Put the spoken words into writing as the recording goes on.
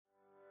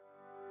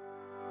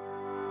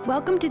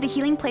Welcome to the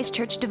Healing Place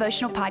Church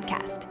Devotional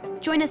Podcast.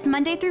 Join us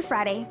Monday through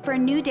Friday for a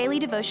new daily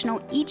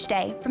devotional each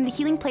day from the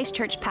Healing Place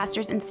Church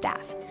pastors and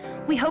staff.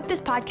 We hope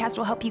this podcast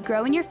will help you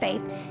grow in your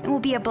faith and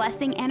will be a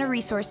blessing and a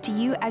resource to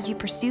you as you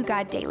pursue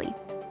God daily.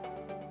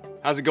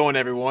 How's it going,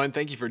 everyone?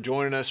 Thank you for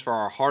joining us for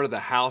our Heart of the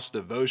House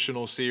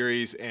devotional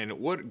series. And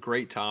what a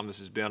great time this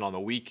has been on the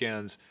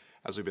weekends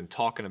as we've been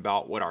talking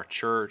about what our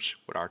church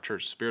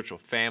spiritual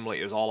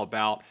family is all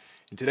about.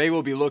 And today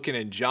we'll be looking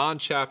in John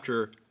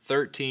chapter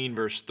 13,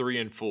 verse 3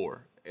 and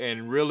 4.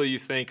 And really you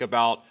think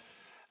about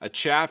a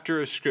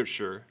chapter of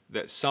Scripture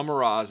that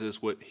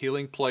summarizes what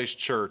Healing Place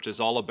Church is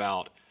all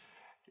about.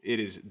 It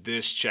is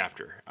this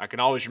chapter. I can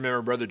always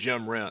remember Brother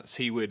Jim Rentz.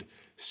 He would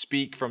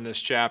speak from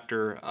this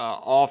chapter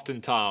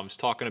oftentimes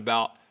talking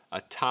about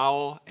a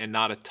towel and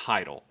not a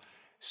title,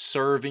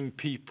 serving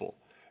people,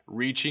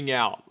 reaching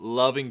out,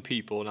 loving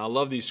people. And I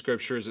love these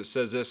scriptures. It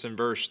says this in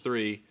verse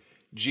 3,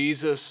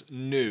 Jesus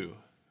knew.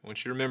 I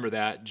want you to remember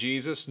that.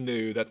 Jesus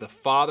knew that the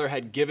Father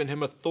had given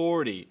him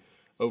authority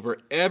over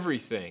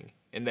everything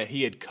and that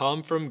he had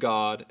come from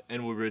God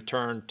and would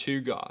return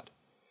to God.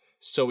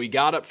 So he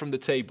got up from the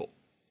table,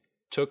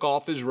 took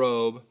off his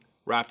robe,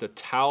 wrapped a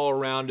towel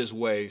around his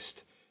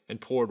waist, and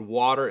poured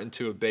water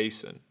into a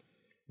basin.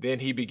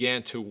 Then he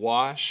began to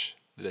wash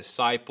the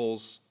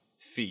disciples'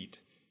 feet,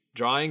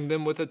 drying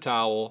them with a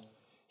towel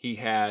he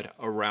had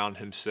around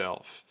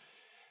himself.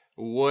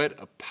 What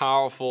a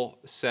powerful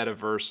set of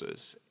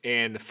verses.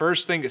 And the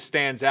first thing that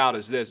stands out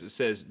is this. It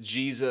says,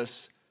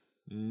 Jesus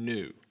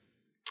knew.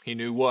 He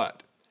knew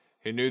what?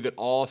 He knew that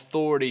all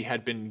authority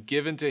had been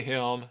given to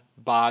him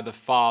by the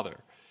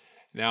Father.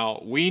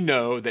 Now, we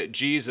know that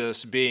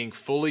Jesus, being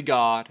fully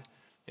God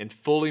and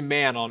fully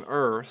man on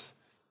earth,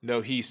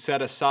 though he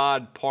set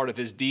aside part of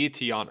his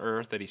deity on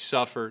earth, that he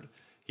suffered,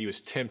 he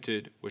was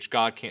tempted, which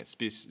God can't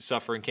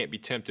suffer and can't be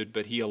tempted,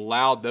 but he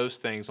allowed those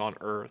things on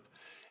earth,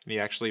 and he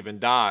actually even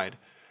died.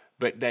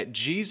 But that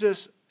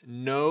Jesus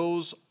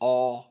knows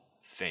all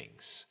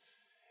things.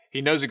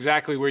 He knows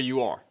exactly where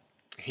you are.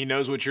 He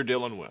knows what you're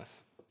dealing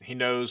with. He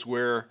knows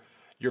where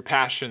your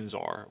passions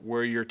are,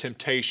 where your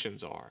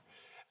temptations are,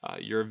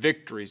 your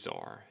victories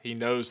are. He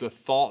knows the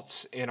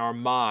thoughts in our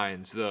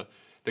minds, the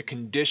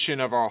condition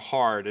of our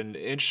heart. And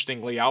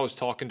interestingly, I was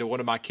talking to one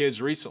of my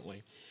kids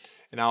recently,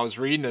 and I was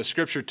reading a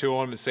scripture to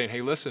him and saying,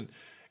 hey, listen,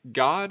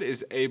 God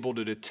is able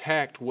to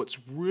detect what's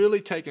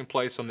really taking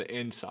place on the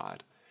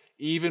inside,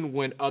 even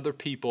when other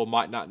people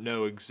might not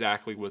know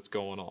exactly what's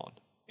going on.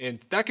 And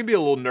that can be a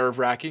little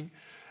nerve-wracking.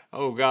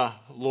 Oh God,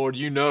 Lord,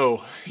 you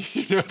know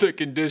the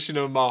condition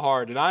of my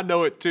heart, and I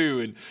know it too.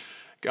 And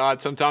God,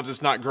 sometimes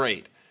it's not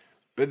great.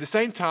 But at the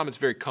same time, it's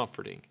very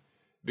comforting,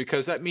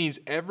 because that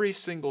means every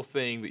single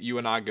thing that you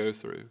and I go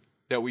through,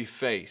 that we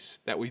face,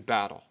 that we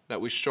battle,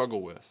 that we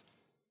struggle with,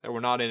 that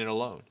we're not in it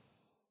alone.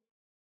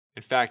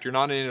 In fact, you're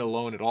not in it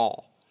alone at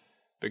all,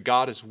 but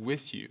God is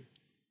with you,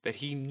 that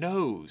he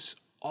knows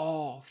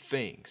all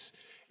things.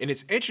 And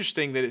it's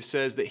interesting that it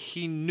says that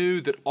he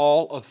knew that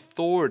all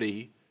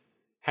authority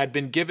had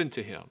been given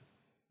to him.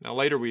 Now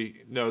later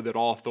we know that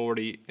all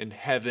authority in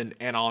heaven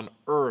and on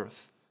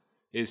earth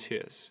is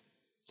his.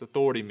 What's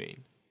authority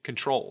mean?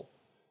 Control,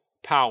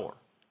 power,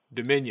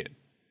 dominion.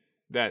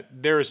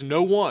 That there is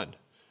no one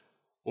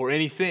or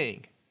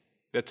anything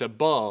that's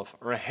above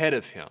or ahead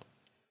of him.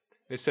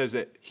 It says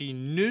that he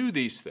knew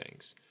these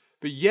things,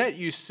 but yet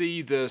you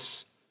see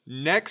this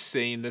next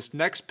scene, this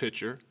next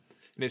picture,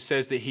 and it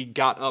says that he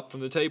got up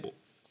from the table.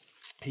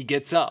 He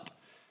gets up.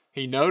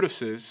 He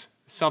notices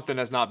something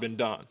has not been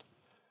done.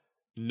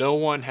 No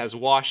one has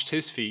washed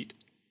his feet,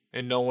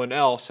 and no one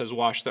else has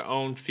washed their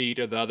own feet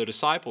or the other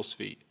disciples'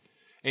 feet.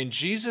 And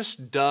Jesus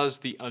does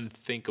the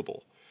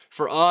unthinkable.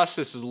 For us,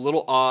 this is a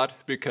little odd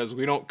because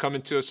we don't come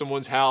into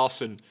someone's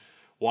house and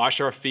wash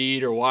our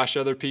feet or wash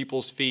other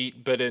people's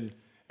feet, but in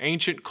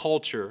ancient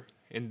culture,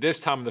 in this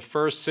time of the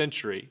first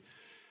century,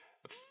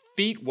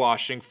 foot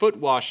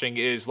washing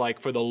is like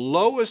for the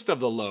lowest of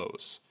the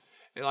lows.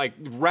 Like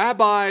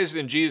rabbis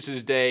in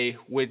Jesus' day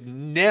would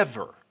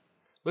never,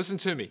 listen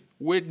to me,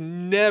 would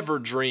never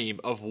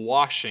dream of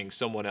washing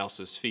someone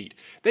else's feet.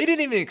 They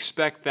didn't even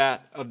expect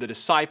that of the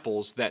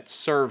disciples that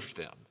served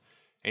them.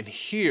 And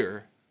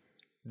here,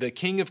 the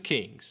King of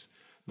Kings,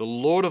 the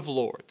Lord of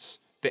Lords,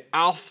 the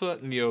Alpha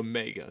and the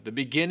Omega, the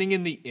beginning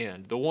and the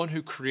end, the one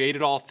who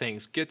created all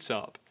things, gets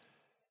up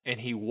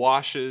and he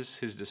washes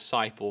his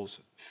disciples'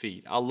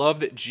 feet. I love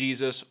that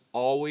Jesus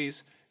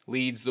always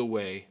leads the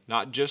way,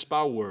 not just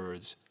by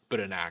words, but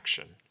in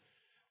action.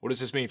 What does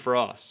this mean for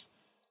us?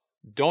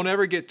 Don't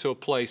ever get to a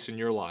place in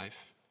your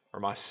life, or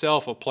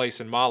myself a place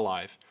in my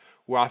life,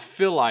 where I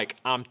feel like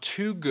I'm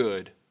too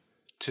good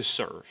to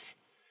serve.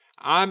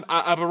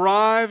 I've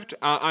arrived,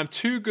 I'm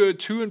too good,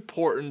 too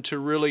important to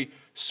really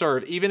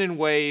serve, even in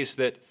ways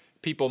that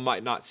people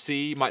might not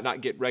see, might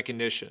not get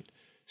recognition.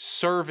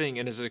 Serving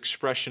is an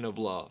expression of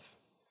love.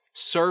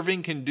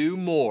 Serving can do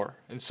more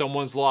in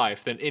someone's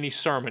life than any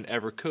sermon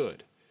ever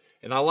could.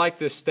 And I like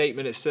this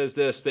statement. It says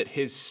this, that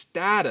his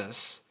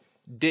status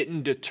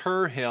didn't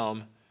deter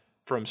him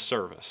from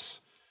service.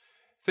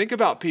 Think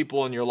about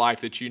people in your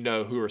life that you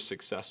know who are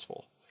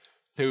successful,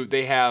 who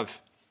they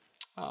have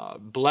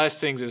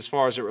blessings as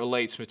far as it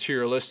relates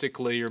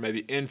materialistically or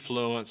maybe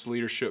influence,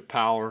 leadership,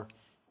 power,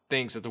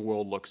 things that the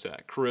world looks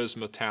at,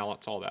 charisma,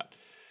 talents, all that.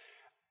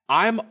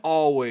 I'm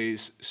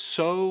always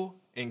so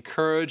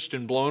encouraged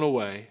and blown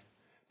away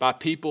by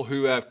people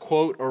who have,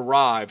 quote,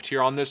 arrived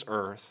here on this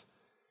earth,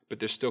 but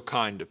they're still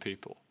kind to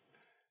people.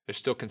 They're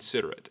still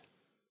considerate.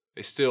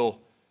 They still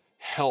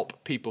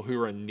help people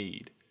who are in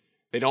need.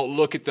 They don't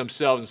look at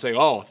themselves and say,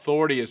 oh,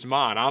 authority is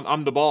mine.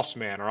 I'm the boss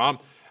man, or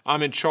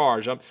I'm in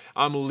charge.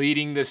 I'm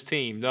leading this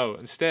team. No,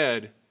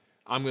 instead,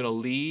 I'm going to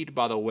lead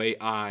by the way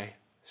I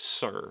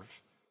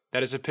serve.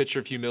 That is a picture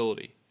of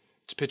humility.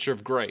 It's a picture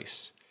of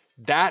grace.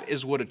 That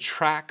is what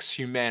attracts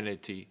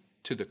humanity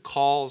to the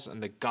cause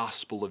and the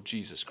gospel of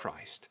Jesus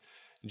Christ.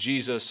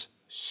 Jesus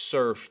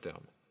served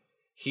them.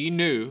 He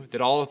knew that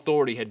all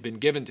authority had been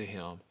given to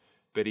him,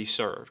 but he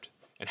served.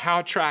 And how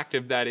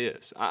attractive that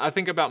is. I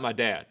think about my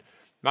dad.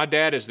 My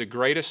dad is the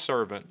greatest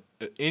servant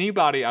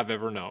anybody I've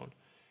ever known.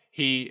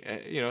 He,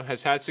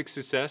 has had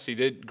success. He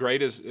did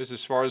great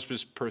as far as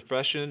his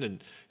profession,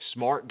 and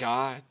smart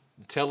guy,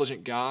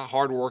 intelligent guy,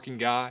 hardworking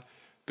guy.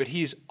 But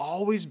he's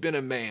always been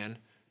a man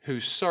who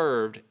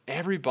served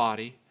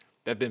everybody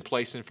that had been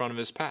placed in front of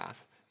his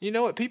path. You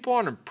know what? People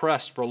aren't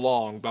impressed for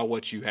long by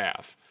what you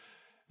have,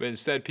 but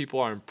instead people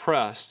are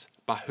impressed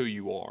by who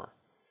you are.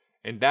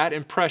 And that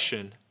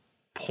impression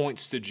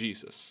points to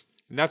Jesus.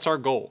 And that's our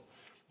goal.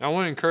 And I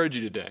want to encourage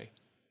you today,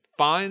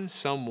 find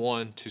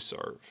someone to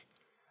serve.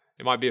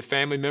 It might be a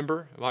family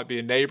member, it might be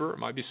a neighbor, it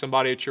might be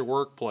somebody at your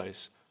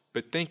workplace,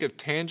 but think of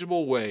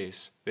tangible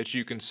ways that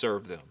you can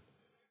serve them.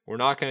 We're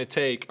not going to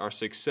take our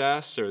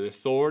success or the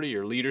authority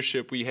or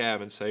leadership we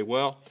have and say,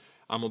 well,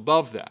 I'm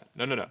above that.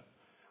 No.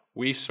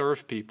 We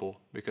serve people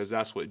because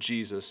that's what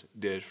Jesus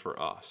did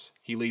for us.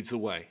 He leads the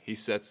way. He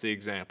sets the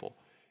example.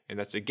 And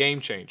that's a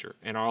game changer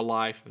in our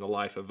life and the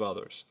life of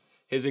others.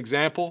 His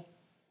example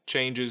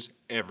changes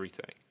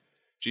everything.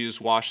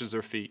 Jesus washes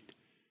their feet.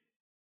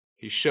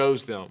 He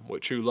shows them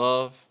what true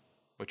love,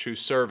 what true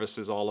service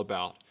is all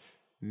about.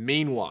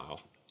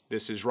 Meanwhile,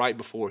 this is right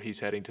before he's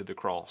heading to the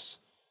cross.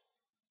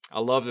 I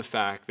love the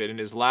fact that in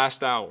his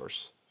last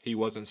hours, he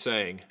wasn't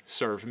saying,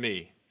 serve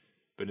me,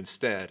 but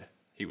instead,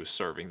 he was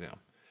serving them.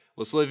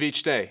 Let's live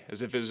each day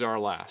as if it is our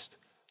last.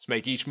 Let's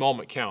make each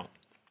moment count.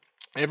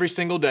 Every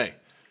single day,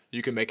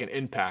 you can make an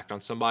impact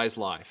on somebody's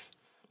life,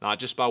 not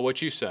just by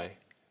what you say,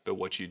 but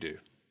what you do.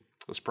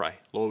 Let's pray.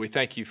 Lord, we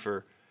thank you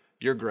for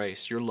your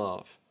grace, your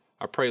love.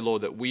 I pray,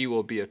 Lord, that we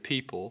will be a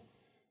people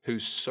who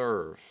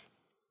serve.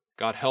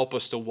 God, help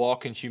us to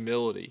walk in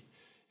humility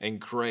and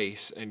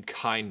grace and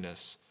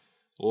kindness,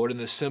 Lord, in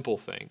the simple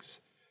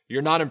things.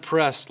 You're not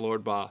impressed,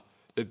 Lord, by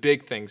the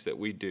big things that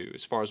we do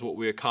as far as what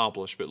we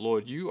accomplish, but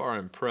Lord, you are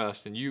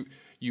impressed, and you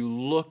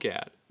look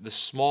at the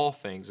small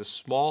things, the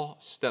small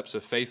steps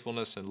of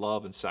faithfulness and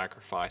love and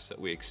sacrifice that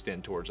we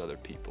extend towards other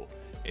people.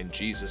 In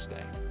Jesus'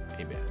 name,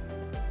 amen.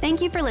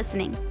 Thank you for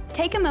listening.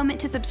 Take a moment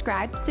to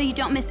subscribe so you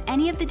don't miss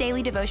any of the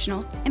daily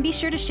devotionals, and be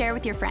sure to share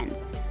with your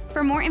friends.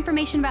 For more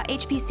information about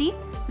HPC,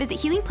 visit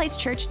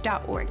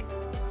healingplacechurch.org.